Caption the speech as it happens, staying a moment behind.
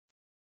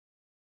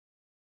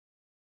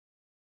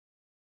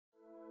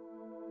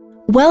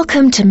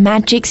Welcome to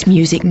Magix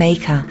Music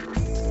Maker.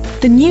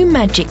 The new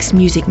Magix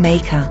Music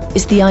Maker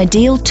is the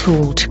ideal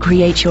tool to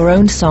create your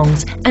own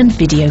songs and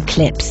video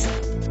clips.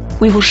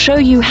 We will show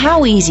you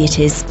how easy it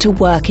is to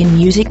work in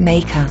Music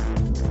Maker.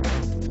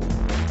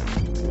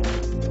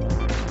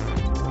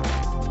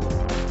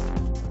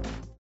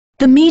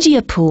 The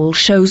media pool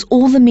shows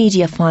all the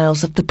media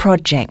files of the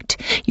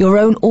project, your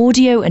own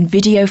audio and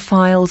video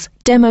files,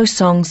 demo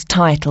songs,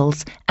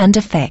 titles, and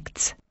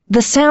effects.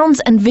 The Sounds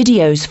and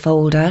Videos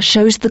folder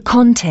shows the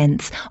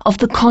contents of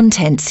the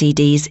content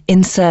CDs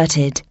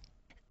inserted.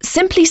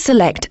 Simply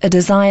select a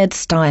desired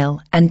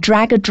style and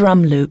drag a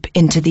drum loop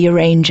into the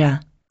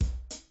arranger.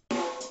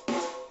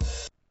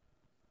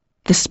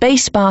 The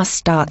spacebar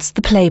starts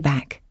the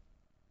playback.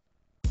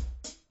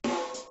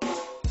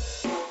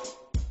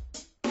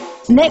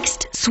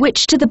 Next,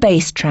 switch to the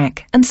bass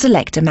track and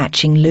select a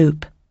matching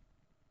loop.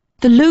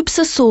 The loops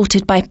are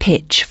sorted by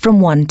pitch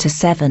from 1 to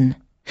 7.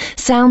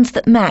 Sounds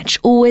that match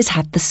always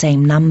have the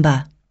same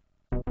number.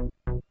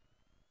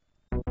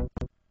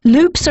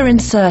 Loops are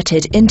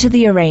inserted into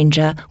the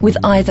arranger with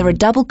either a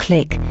double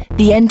click,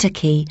 the Enter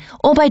key,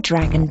 or by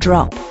drag and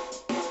drop.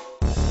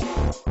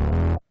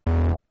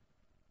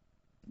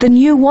 The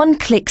new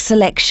one-click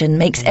selection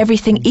makes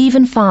everything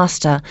even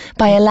faster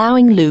by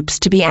allowing loops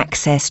to be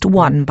accessed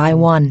one by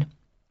one.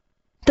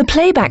 The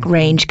playback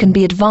range can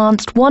be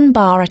advanced 1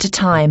 bar at a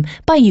time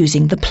by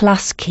using the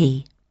plus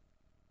key.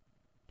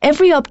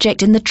 Every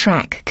object in the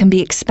track can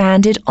be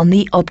expanded on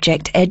the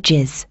object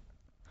edges,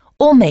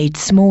 or made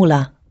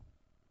smaller.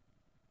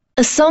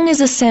 A song is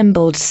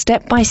assembled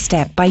step by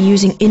step by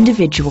using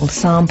individual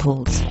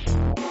samples.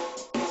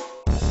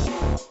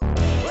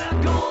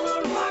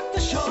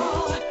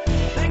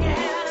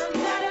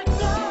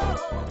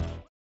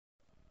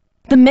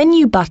 The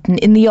menu button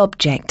in the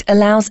object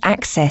allows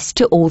access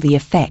to all the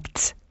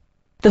effects.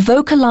 The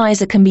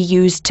vocalizer can be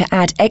used to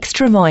add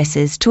extra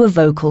voices to a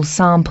vocal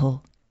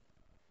sample.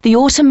 The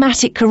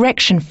automatic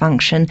correction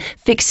function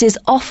fixes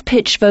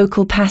off-pitch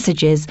vocal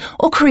passages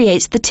or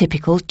creates the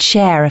typical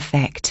chair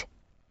effect.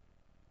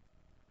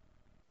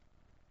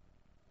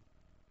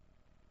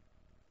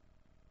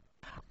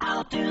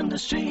 Out in the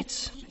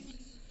streets,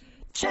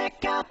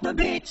 check out the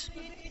beats,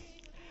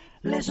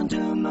 listen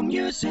to my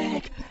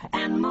music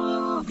and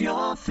move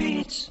your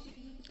feet.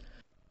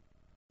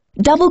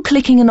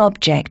 Double-clicking an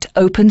object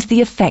opens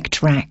the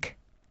effect rack.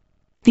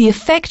 The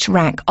effect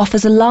rack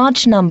offers a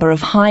large number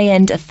of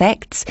high-end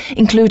effects,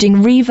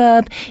 including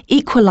reverb,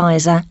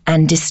 equalizer,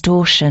 and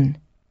distortion.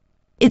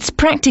 It's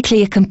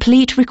practically a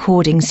complete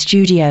recording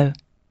studio.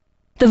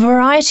 The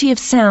variety of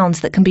sounds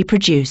that can be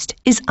produced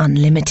is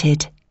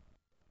unlimited.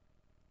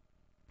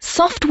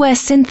 Software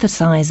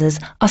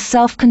synthesizers are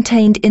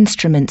self-contained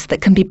instruments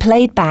that can be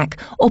played back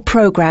or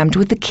programmed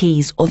with the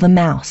keys or the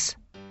mouse.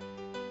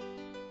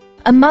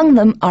 Among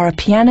them are a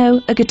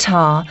piano, a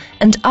guitar,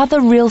 and other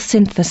real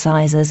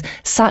synthesizers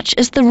such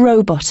as the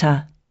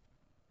Roboter.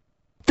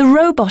 The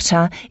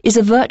Roboter is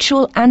a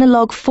virtual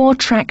analog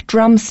 4-track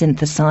drum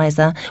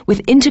synthesizer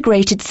with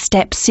integrated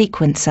step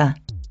sequencer.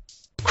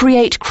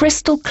 Create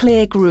crystal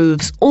clear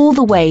grooves all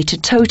the way to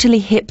totally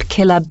hip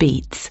killer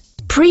beats.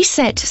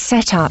 Preset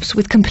setups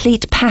with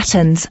complete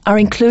patterns are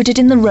included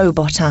in the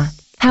Roboter.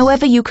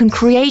 However, you can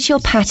create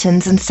your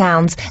patterns and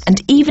sounds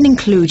and even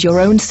include your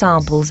own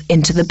samples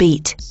into the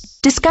beat.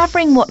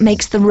 Discovering what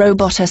makes the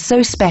Roboter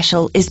so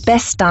special is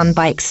best done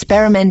by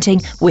experimenting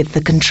with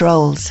the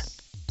controls.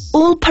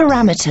 All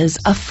parameters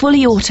are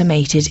fully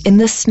automated in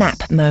the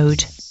snap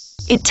mode.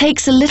 It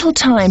takes a little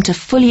time to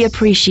fully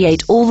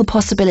appreciate all the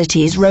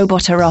possibilities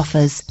Roboter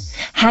offers.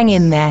 Hang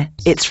in there,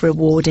 it's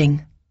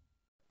rewarding.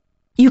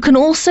 You can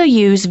also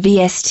use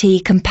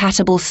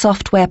VST-compatible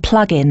software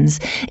plugins,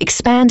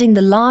 expanding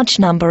the large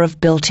number of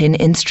built-in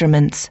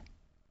instruments.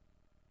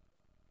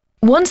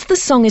 Once the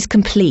song is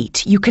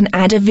complete, you can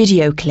add a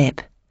video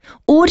clip.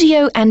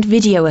 Audio and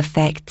video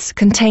effects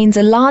contains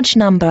a large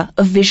number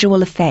of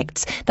visual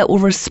effects that will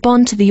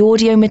respond to the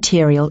audio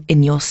material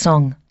in your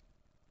song.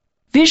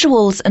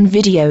 Visuals and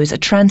videos are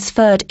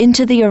transferred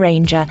into the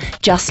arranger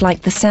just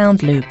like the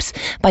sound loops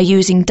by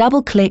using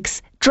double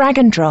clicks, drag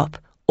and drop,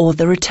 or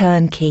the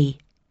return key.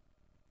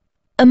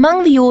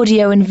 Among the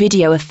audio and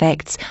video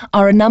effects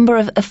are a number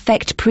of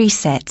effect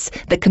presets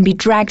that can be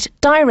dragged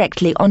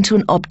directly onto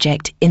an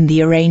object in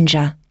the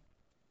arranger.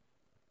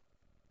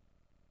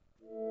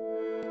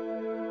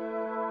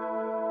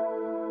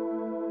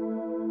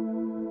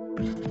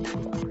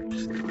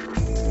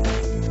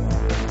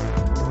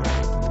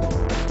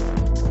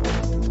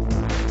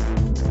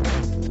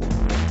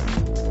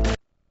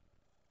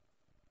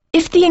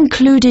 If the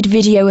included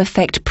video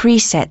effect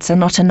presets are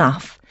not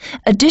enough,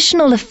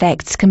 additional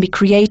effects can be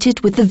created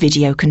with the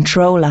video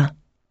controller.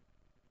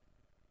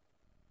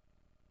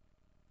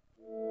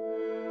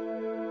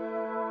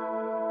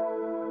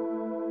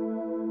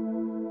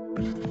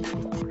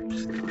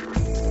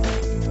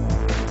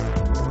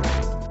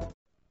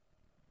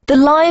 The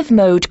live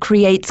mode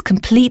creates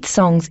complete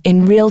songs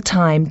in real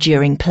time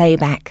during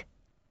playback.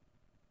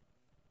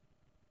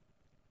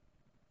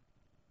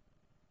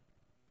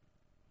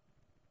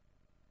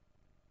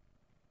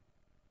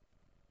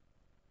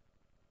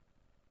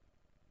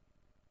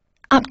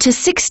 Up to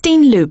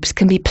 16 loops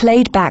can be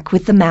played back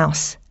with the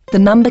mouse, the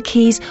number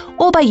keys,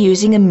 or by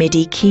using a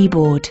MIDI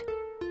keyboard.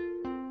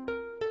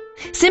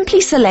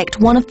 Simply select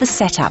one of the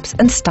setups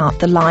and start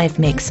the live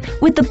mix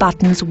with the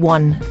buttons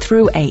 1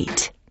 through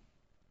 8.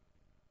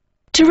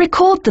 To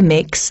record the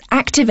mix,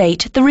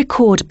 activate the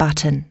record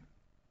button.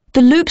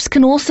 The loops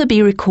can also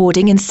be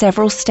recording in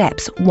several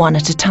steps, one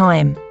at a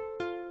time.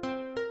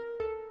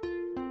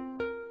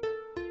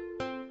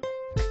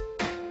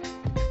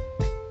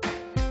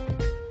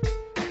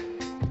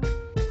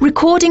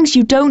 Recordings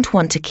you don't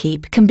want to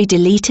keep can be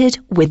deleted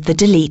with the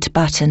delete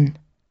button.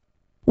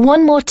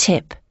 One more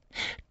tip.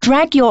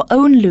 Drag your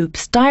own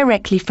loops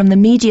directly from the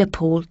media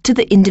pool to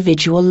the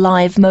individual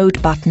live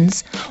mode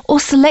buttons, or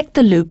select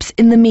the loops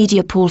in the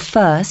media pool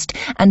first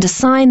and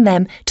assign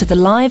them to the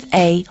Live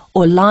A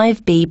or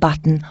Live B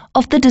button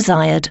of the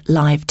desired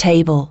live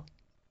table.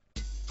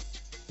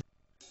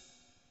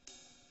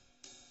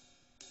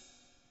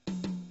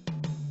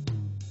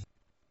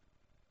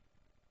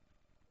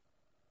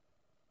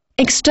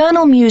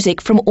 External music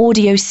from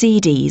audio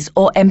CDs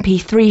or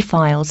MP3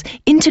 files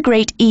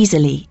integrate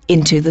easily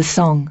into the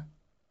song.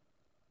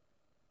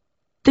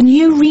 The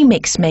new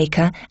Remix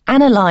Maker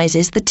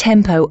analyzes the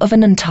tempo of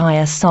an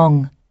entire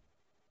song.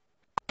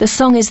 The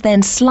song is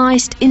then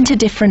sliced into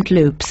different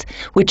loops,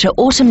 which are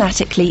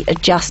automatically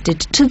adjusted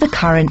to the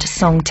current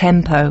song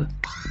tempo.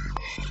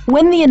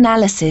 When the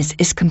analysis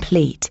is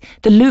complete,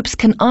 the loops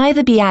can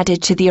either be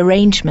added to the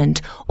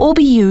arrangement or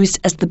be used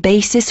as the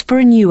basis for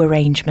a new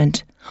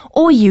arrangement,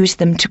 or use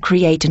them to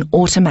create an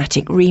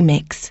automatic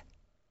remix.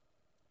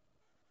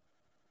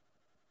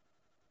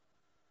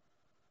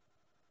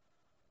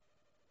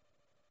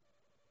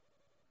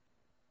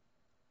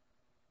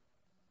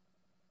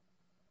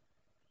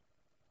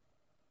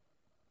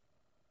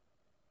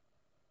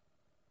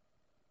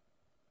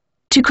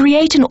 To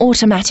create an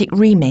automatic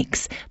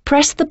remix,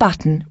 press the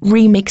button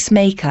Remix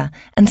Maker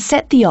and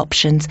set the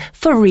options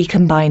for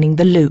recombining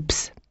the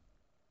loops.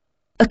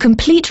 A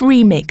complete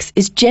remix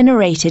is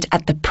generated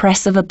at the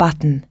press of a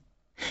button.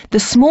 The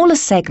smaller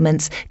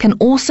segments can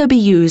also be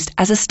used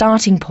as a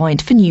starting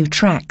point for new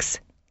tracks.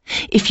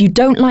 If you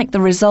don't like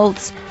the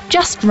results,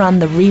 just run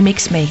the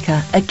Remix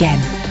Maker again.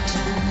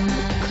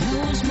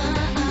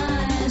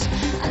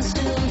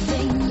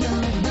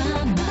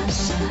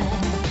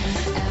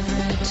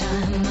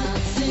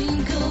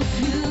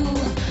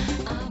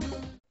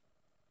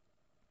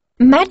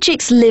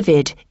 Magix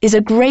Livid is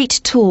a great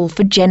tool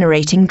for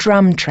generating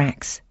drum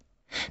tracks.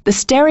 The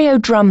stereo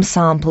drum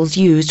samples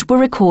used were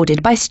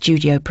recorded by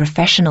studio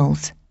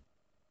professionals.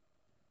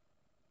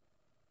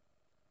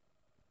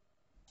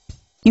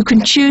 You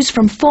can choose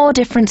from 4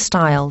 different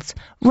styles: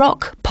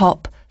 rock,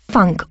 pop,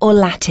 funk or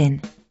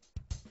Latin.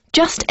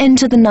 Just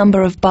enter the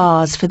number of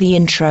bars for the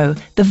intro,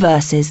 the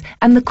verses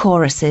and the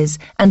choruses,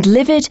 and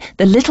Livid,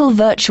 the little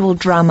virtual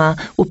drummer,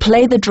 will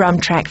play the drum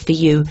track for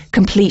you,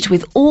 complete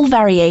with all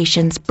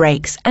variations,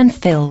 breaks and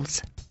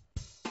fills.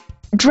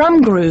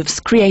 Drum grooves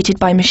created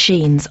by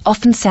machines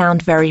often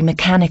sound very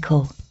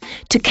mechanical.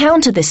 To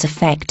counter this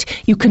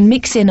effect, you can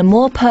mix in a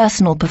more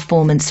personal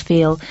performance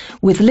feel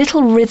with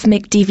little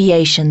rhythmic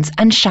deviations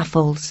and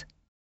shuffles.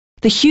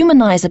 The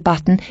Humanizer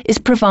button is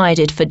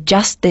provided for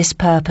just this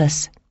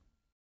purpose.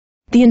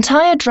 The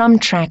entire drum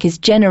track is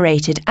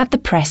generated at the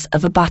press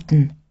of a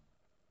button.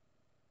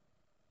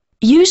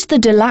 Use the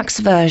deluxe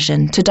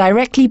version to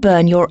directly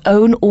burn your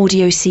own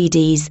audio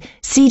CDs,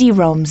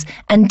 CD-ROMs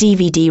and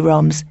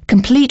DVD-ROMs,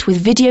 complete with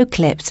video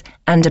clips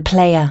and a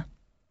player.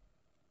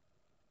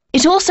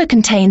 It also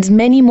contains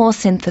many more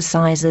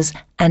synthesizers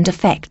and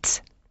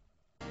effects.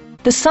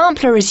 The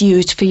sampler is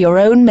used for your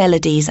own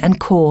melodies and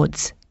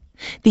chords.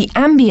 The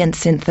ambient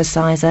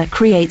synthesizer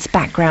creates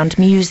background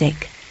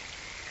music.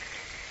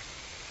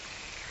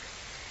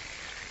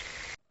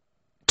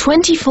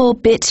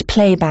 24-bit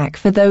playback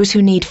for those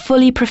who need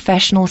fully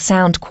professional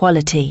sound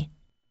quality.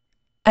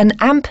 An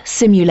amp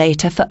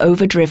simulator for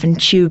overdriven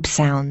tube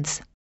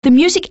sounds. The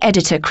music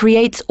editor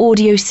creates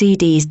audio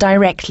CDs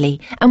directly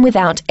and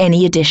without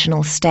any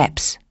additional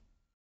steps.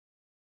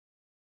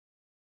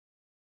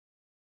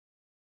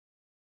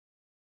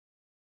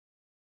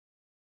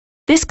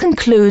 This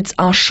concludes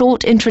our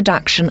short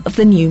introduction of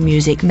the new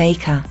Music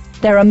Maker.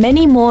 There are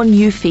many more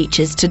new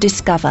features to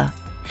discover.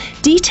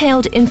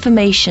 Detailed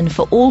information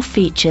for all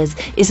features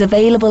is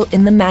available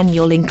in the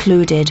manual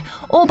included,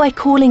 or by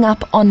calling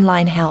up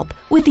online help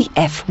with the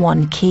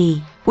F1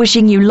 key.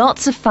 Wishing you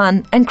lots of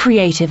fun and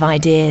creative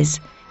ideas.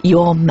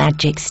 Your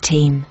Magix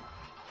team.